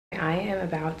I am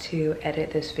about to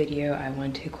edit this video, I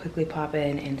want to quickly pop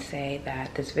in and say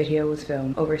that this video was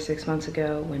filmed over 6 months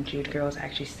ago when Jude Girl was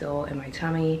actually still in my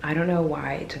tummy. I don't know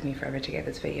why it took me forever to get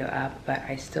this video up, but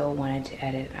I still wanted to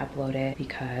edit and upload it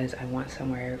because I want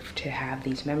somewhere to have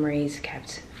these memories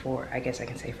kept for, I guess I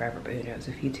can say forever, but who knows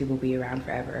if YouTube will be around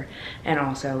forever. And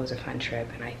also it was a fun trip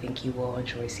and I think you will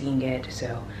enjoy seeing it.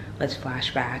 So let's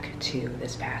flash back to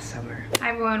this past summer. Hi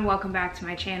everyone, welcome back to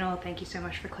my channel. Thank you so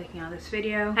much for clicking on this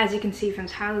video. As you can see from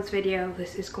the title of this video,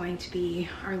 this is going to be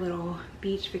our little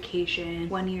beach vacation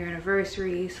 1-year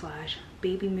anniversary slash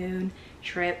baby moon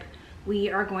trip. We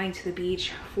are going to the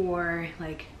beach for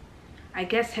like, I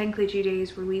guess technically 2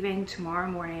 days. We're leaving tomorrow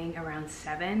morning around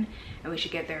 7 and we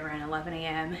should get there around 11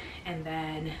 a.m. and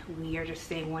then we are just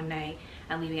staying one night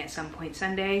and leaving at some point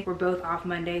Sunday. We're both off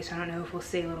Monday, so I don't know if we'll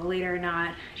stay a little later or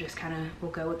not. Just kind of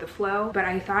we'll go with the flow. But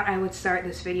I thought I would start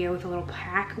this video with a little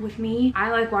pack with me. I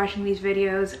like watching these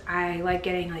videos. I like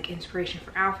getting like inspiration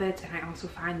for outfits, and I also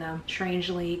find them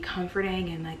strangely comforting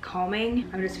and like calming.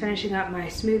 I'm just finishing up my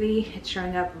smoothie. It's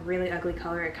showing up a really ugly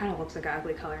color. It kind of looks like an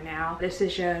ugly color now. This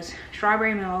is just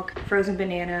strawberry milk, frozen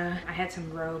banana. I had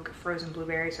some Rogue frozen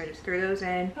blueberries, so I just threw those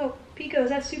in. Oh, Pico,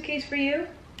 is that suitcase for you?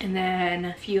 And then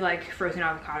a few like frozen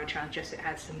avocado chunks just to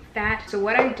add some fat. So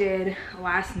what I did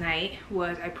last night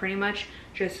was I pretty much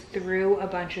just threw a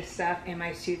bunch of stuff in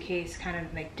my suitcase, kind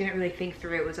of like didn't really think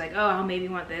through it. Was like, oh, I'll maybe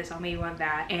want this, I'll maybe want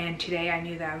that. And today I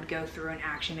knew that I would go through and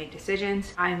actually make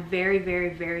decisions. I'm very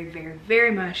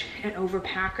much an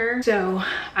overpacker. So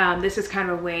this is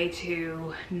kind of a way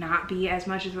to not be as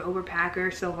much of an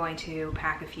overpacker. Still going to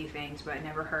pack a few things, but it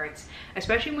never hurts.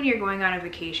 Especially when you're going on a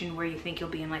vacation where you think you'll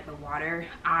be in like the water.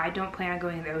 I don't plan on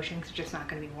going in the ocean because it's just not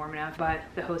going to be warm enough, but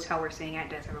the hotel we're staying at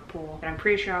does have a pool. But I'm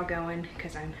pretty sure I'll go in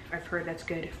because I've heard that's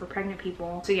good for pregnant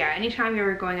people. So yeah, anytime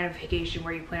you're going on a vacation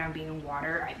where you plan on being in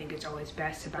water, I think it's always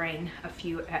best to bring a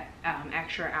few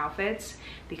extra outfits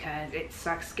because it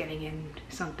sucks getting in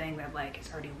something that like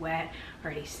it's already wet,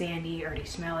 already sandy, already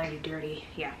smelly, already dirty.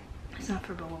 Yeah, it's not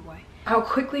for Bubble Boy. I'll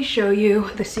quickly show you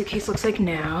what the suitcase looks like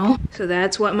now. So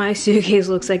that's what my suitcase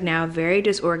looks like now, very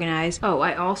disorganized. Oh,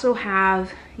 I also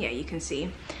have, yeah, you can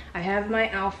see, I have my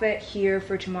outfit here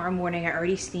for tomorrow morning. I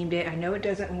already steamed it. I know it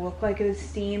doesn't look like it was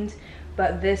steamed,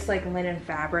 but this like linen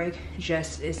fabric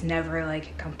just is never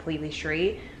like completely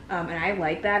straight. And I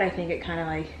like that. I think it kind of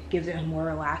like gives it a more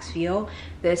relaxed feel.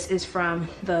 This is from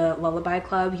the Lullaby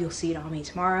Club. You'll see it on me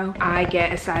tomorrow. I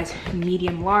get a size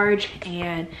medium large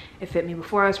and it fit me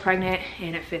before I was pregnant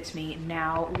and it fits me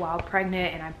now while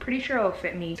pregnant, and I'm pretty sure it'll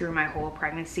fit me through my whole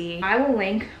pregnancy. I will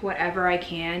link whatever I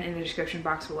can in the description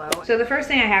box below. So the first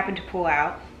thing I happen to pull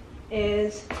out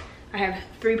is I have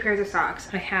 3 pairs of socks.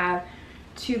 I have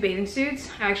 2 bathing suits.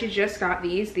 I actually just got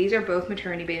these. These are both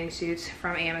maternity bathing suits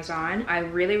from Amazon. I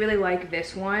really like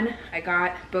this one. I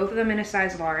got both of them in a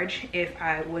size large if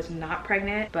I was not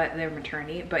pregnant, but they're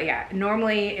maternity. But yeah,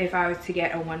 normally if I was to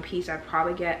get a one piece, I'd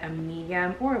probably get a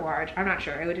medium or a large. I'm not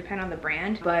sure. It would depend on the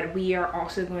brand. But we are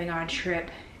also going on a trip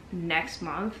next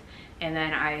month, and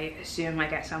then I assume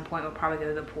like at some point we'll probably go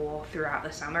to the pool throughout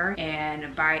the summer,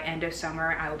 and by end of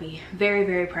summer I will be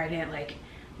very pregnant, like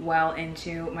well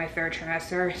into my 3rd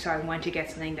trimester. So I wanted to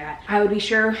get something that I would be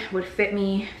sure would fit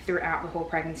me throughout the whole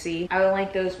pregnancy. I will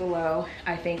link those below.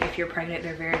 I think if you're pregnant,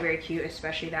 they're very cute,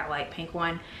 especially that light pink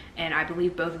one, and I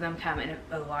believe both of them come in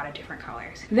a lot of different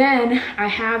colors. Then I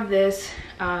have this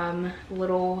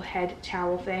little head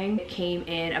towel thing. It came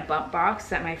in a bump box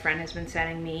that my friend has been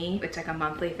sending me. It's like a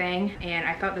monthly thing, and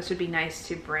I thought this would be nice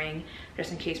to bring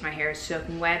just in case my hair is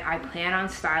soaking wet. I plan on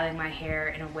styling my hair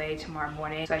in a way tomorrow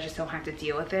morning so I just don't have to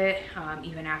deal with it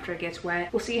even after it gets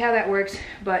wet. We'll see how that works,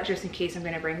 but just in case I'm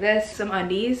gonna bring this. Some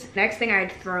undies. Next thing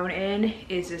I'd thrown in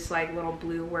is this like little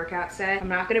blue workout set. I'm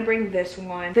not gonna bring this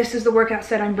one. This is the workout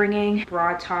set I'm bringing.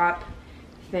 Broad top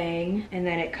thing, and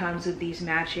then it comes with these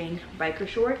matching biker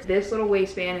shorts. This little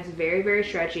waistband is very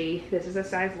stretchy. This is a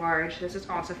size large. This is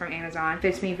also from Amazon.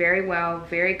 Fits me very well,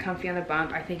 very comfy on the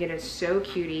bump. I think it is so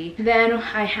cutie. Then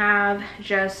I have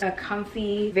just a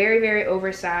comfy, very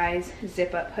oversized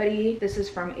zip up hoodie. This is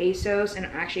from ASOS, and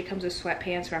it actually comes with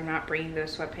sweatpants, but I'm not bringing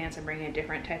those sweatpants. I'm bringing a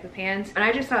different type of pants. And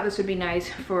I just thought this would be nice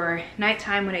for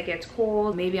nighttime when it gets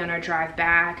cold. Maybe on our drive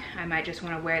back, I might just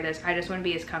want to wear this. I just want to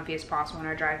be as comfy as possible on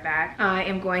our drive back. I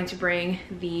am going to bring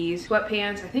these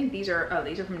sweatpants. I think these are, oh,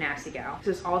 these are from Nasty Gal.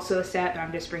 This is also a set, but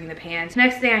I'm just bringing the pants.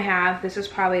 Next thing I have, this is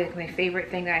probably like my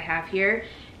favorite thing that I have here,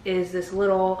 is this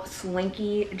little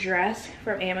slinky dress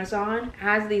from Amazon. It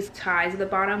has these ties at the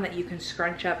bottom that you can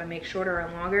scrunch up and make shorter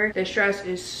or longer. This dress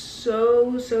is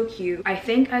so cute. I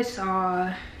think I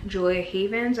saw Julia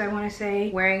Havens, I want to say,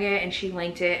 wearing it, and she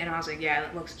linked it and I was like, yeah,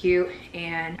 that looks cute.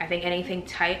 And I think anything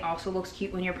tight also looks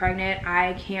cute when you're pregnant.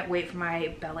 I can't wait for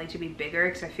my belly to be bigger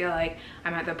because I feel like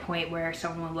I'm at the point where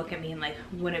someone would look at me and like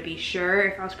wouldn't be sure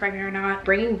if I was pregnant or not.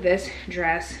 Bringing this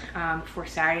dress for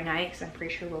Saturday night because I'm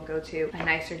pretty sure we'll go to a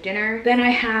nicer dinner. Then I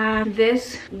have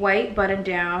this white button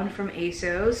down from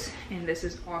ASOS, and this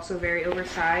is also very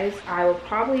oversized. I will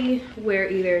probably wear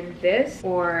either this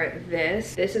or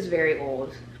this. This is very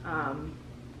old.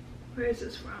 Where is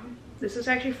this from? This is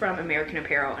actually from American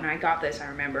Apparel, and I got this, I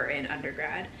remember, in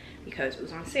undergrad because it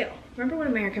was on sale. Remember when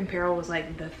American Apparel was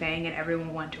like the thing and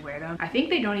everyone wanted to wear them? I think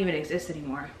they don't even exist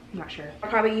anymore. I'm not sure. I'll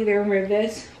probably either wear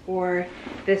this or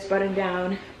this button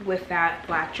down with that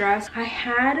black dress. I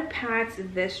had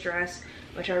packed this dress,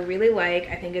 which I really like.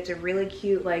 I think it's a really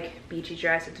cute like beachy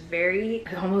dress. It's very,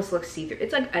 it almost looks see-through.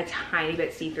 It's like a tiny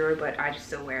bit see-through, but I just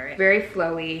still wear it. Very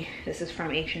flowy. This is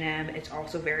from H&M. It's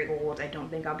also very old. I don't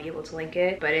think I'll be able to link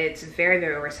it, but it's very,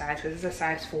 very oversized. This is a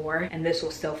size 4, and this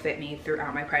will still fit me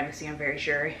throughout my pregnancy, I'm very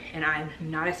sure. And I'm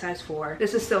not a size 4.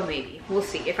 This is still maybe. We'll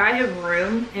see. If I have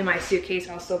room in my suitcase,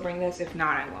 I'll still bring this. If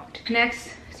not, I won't. Next,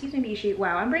 excuse me, Bishi.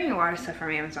 Wow, I'm bringing a lot of stuff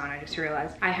from Amazon, I just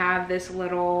realized. I have this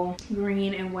little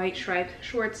green and white striped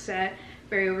short set,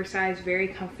 very oversized, very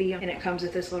comfy, and it comes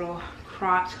with this little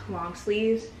cropped long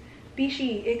sleeves.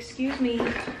 Bishi, excuse me.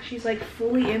 She's like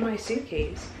fully in my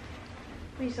suitcase.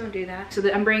 Please don't do that.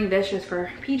 So I'm bringing this just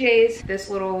for PJs. This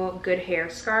little good hair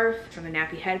scarf from the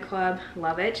Nappy Head Club.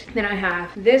 Love it. Then I have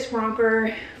this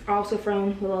romper, also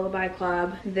from the Lullaby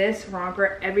Club. This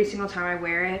romper, every single time I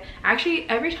wear it. Actually,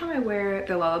 every time I wear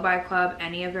the Lullaby Club,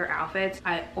 any of their outfits,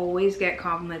 I always get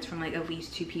compliments from like at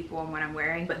least 2 people on what I'm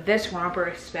wearing. But this romper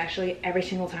especially, every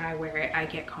single time I wear it, I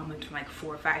get comments from like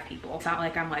 4 or 5 people. It's not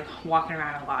like I'm like walking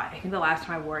around a lot. I think the last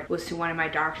time I wore it was to one of my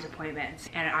doctor's appointments,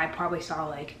 and I probably saw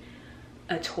like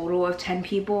a total of 10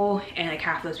 people, and like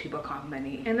half those people compliment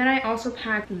me. And then I also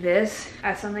packed this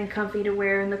as something comfy to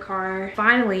wear in the car.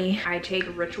 Finally, I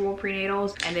take Ritual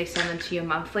prenatals and they send them to you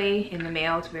monthly in the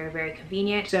mail. It's very, very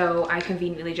convenient. So I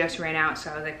conveniently just ran out,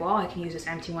 so I was like, well, I can use this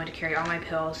empty one to carry all my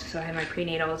pills. So I have my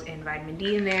prenatals and vitamin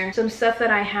D in there. Some stuff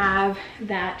that I have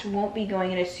that won't be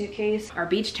going in a suitcase are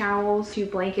beach towels, 2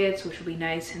 blankets, which will be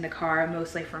nice in the car,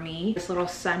 mostly for me. This little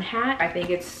sun hat, I think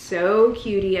it's so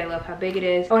cutie. I love how big it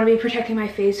is. I want to be protecting my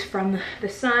face from the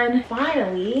sun.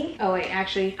 Finally, oh wait,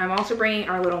 actually, I'm also bringing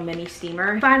our little mini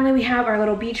steamer. Finally, we have our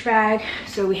little beach bag.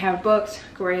 So we have books.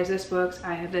 Corey has this book.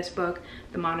 I have this book,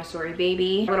 The Montessori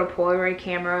Baby. A little Polaroid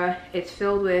camera. It's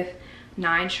filled with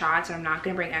 9 shots. I'm not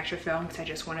gonna bring extra film because I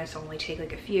just want to only take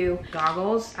like a few.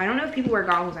 Goggles. I don't know if people wear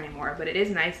goggles anymore, but it is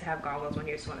nice to have goggles when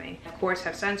you're swimming. Of course,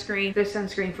 have sunscreen. This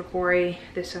sunscreen for Corey,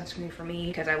 this sunscreen for me,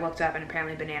 because I looked up and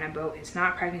apparently Banana Boat is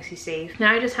not pregnancy safe.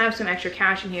 Now I just have some extra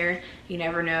cash in here. You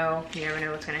never know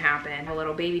what's gonna happen. A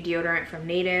little baby deodorant from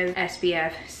Native,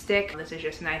 SPF stick. This is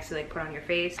just nice to like put on your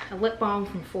face. A lip balm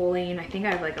from Folene. I think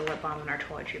I have like a lip balm in our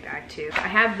toiletry bag too. I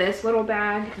have this little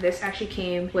bag. This actually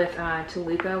came with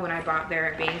Toluca when I bought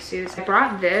their bathing suits. I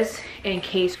brought this in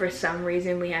case for some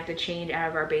reason we have to change out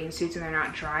of our bathing suits and they're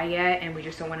not dry yet and we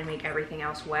just don't want to make everything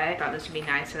else wet. I thought this would be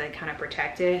nice to like kind of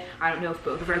protect it. I don't know if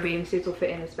both of our bathing suits will fit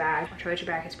in this bag. Our toiletry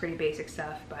bag is pretty basic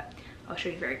stuff, but I'll show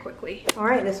you very quickly. All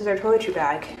right, this is our toiletry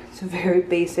bag. It's a very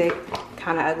basic,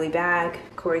 kind of ugly bag.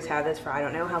 Corey's had this for I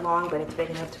don't know how long, but it's big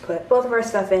enough to put both of our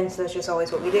stuff in, so that's just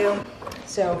always what we do.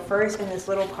 So first, in this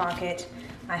little pocket,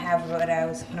 I have what when I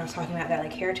was talking about that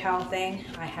like hair towel thing.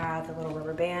 I have the little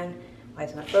rubber band. Why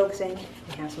it's not focusing?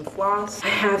 We have some floss. I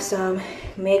have some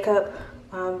makeup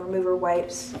remover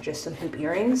wipes, just some hoop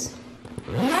earrings.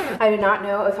 I did not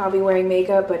know if I'll be wearing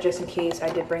makeup, but just in case, I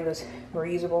did bring those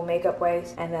reusable makeup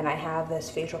wipes. And then I have this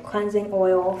facial cleansing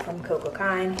oil from Coco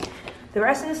Kind. The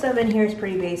rest of the stuff in here is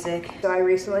pretty basic. So I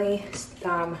recently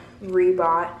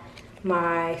rebought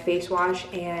my face wash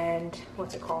and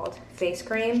what's it called? Face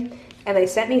cream. And they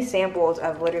sent me samples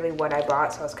of literally what I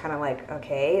bought, so I was kind of like,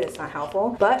 okay, that's not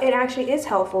helpful. But it actually is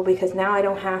helpful because now I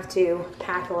don't have to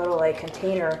pack a little like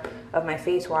container of my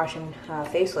face wash and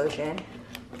face lotion.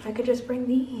 I could just bring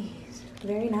these.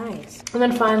 Very nice. And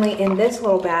then finally, in this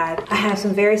little bag, I have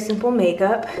some very simple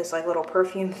makeup. This like little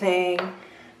perfume thing.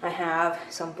 I have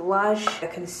some blush, a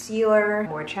concealer,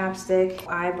 more chapstick,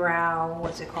 eyebrow,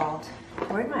 what's it called?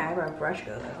 Where'd my eyebrow brush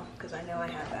go though? Because I know I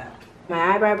have that.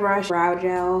 My eyebrow brush, brow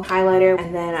gel, highlighter,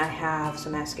 and then I have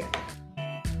some mascara.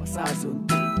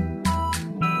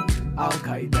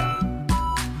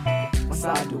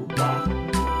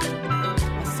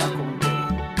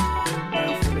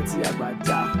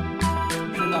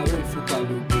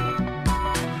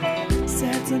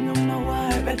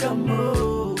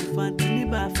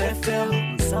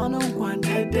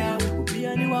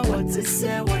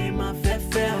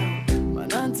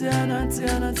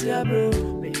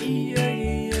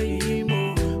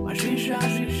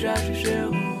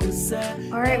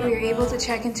 Alright, we were able to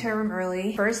check into our room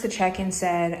early. First, the check-in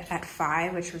said at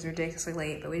 5, which was ridiculously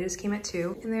late, but we just came at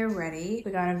 2 and they're ready.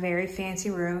 We got a very fancy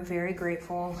room, very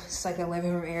grateful. It's like a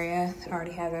living room area that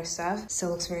already has our stuff.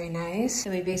 Still looks very nice.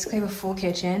 And we basically have a full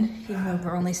kitchen, even though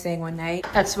we're only staying one night.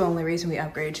 That's the only reason we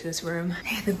upgraded to this room.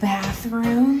 Okay, the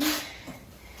bathroom.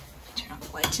 Turn off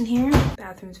the lights in here.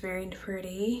 Bathroom's very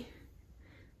pretty.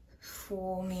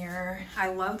 Full mirror. I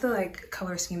love the like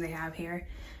color scheme they have here.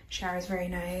 Shower's very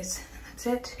nice. That's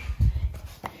it.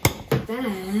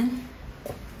 Then,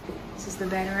 this is the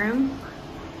bedroom.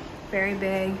 Very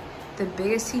big. The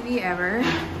biggest TV ever.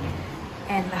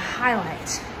 And the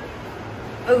highlight,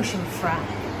 ocean front.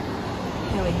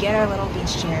 And we get our little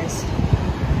beach chairs.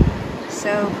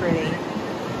 So pretty.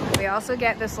 We also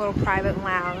get this little private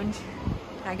lounge.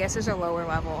 I guess there's a lower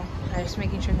level. I'm just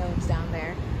making sure no one's down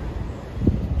there.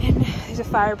 And there's a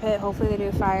fire pit. Hopefully they do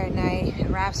a fire at night. It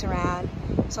wraps around.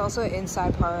 It's also an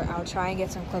inside part. I'll try and get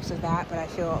some clips of that, but I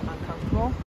feel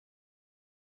uncomfortable.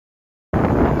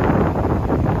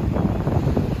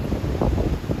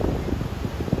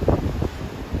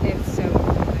 It's so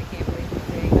cool. I can't believe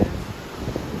we're doing this.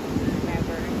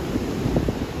 Never.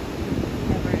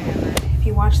 If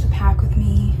you watch the pack with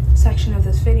me section of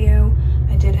this video,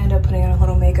 I did end up putting on a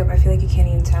little makeup. I feel like you can't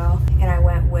even tell. And I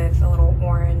went with a little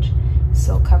orange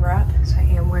silk cover up. So I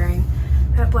am wearing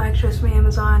that black dress from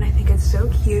Amazon. I think it's so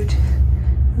cute.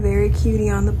 Very cutie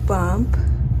on the bump.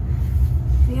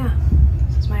 And yeah,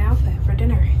 this is my outfit for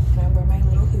dinner. And I wear my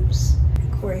little hoops.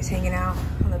 And Corey's hanging out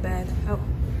on the bed. Oh,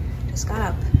 just got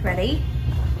up. Ready?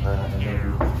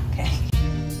 Okay.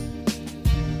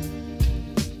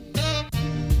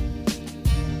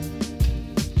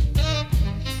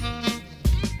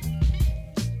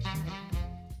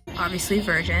 Obviously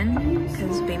virgin,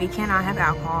 because baby cannot have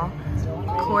alcohol.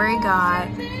 Corey got,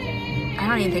 I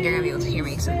don't even think you're gonna be able to hear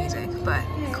me because of music, but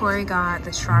Corey got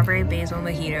the strawberry basil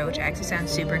mojito, which actually sounds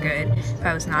super good. If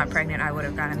I was not pregnant, I would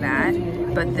have gotten that.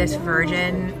 But this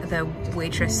virgin, the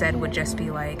waitress said would just be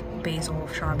like basil,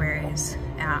 strawberries,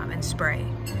 and spray.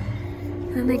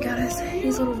 And then they got us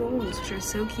these little rolls, which are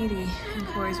so cutie, and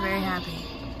Corey's very happy.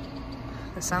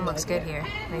 The sun looks good here.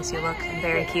 Makes you look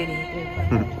very cutie.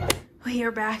 We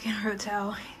are back in our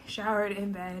hotel, showered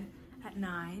in bed at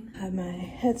 9. I have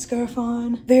my headscarf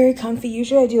on. Very comfy.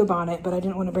 Usually I do a bonnet, but I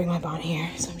didn't want to bring my bonnet here.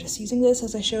 So I'm just using this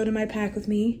as I showed in my pack with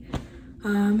me.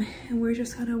 And we're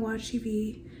just gonna watch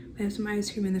TV. We have some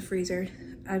ice cream in the freezer.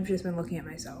 I've just been looking at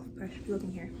myself, but I should be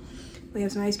looking here. We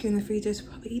have some ice cream in the freezer, so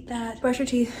probably eat that. Brush your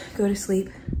teeth, go to sleep.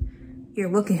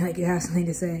 You're looking like you have something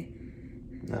to say.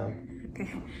 No.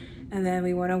 Okay. And then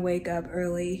we wanna wake up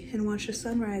early and watch the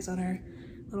sunrise on our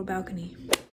little balcony.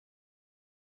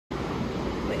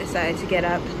 We decided to get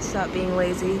up and stop being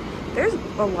lazy. There's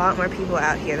a lot more people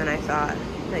out here than I thought.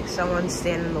 Like someone's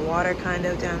standing in the water kind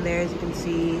of down there, as you can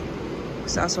see.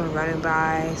 Saw someone running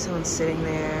by, someone's sitting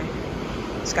there.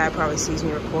 This guy probably sees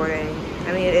me recording.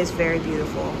 I mean, it is very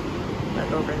beautiful.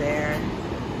 Like over there,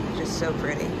 just so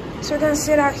pretty. So we're gonna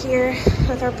sit out here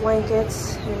with our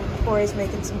blankets, and Corey's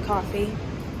making some coffee.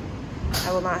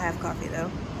 I will not have coffee though.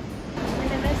 We're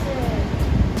gonna miss it.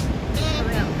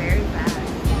 Coming up very fast.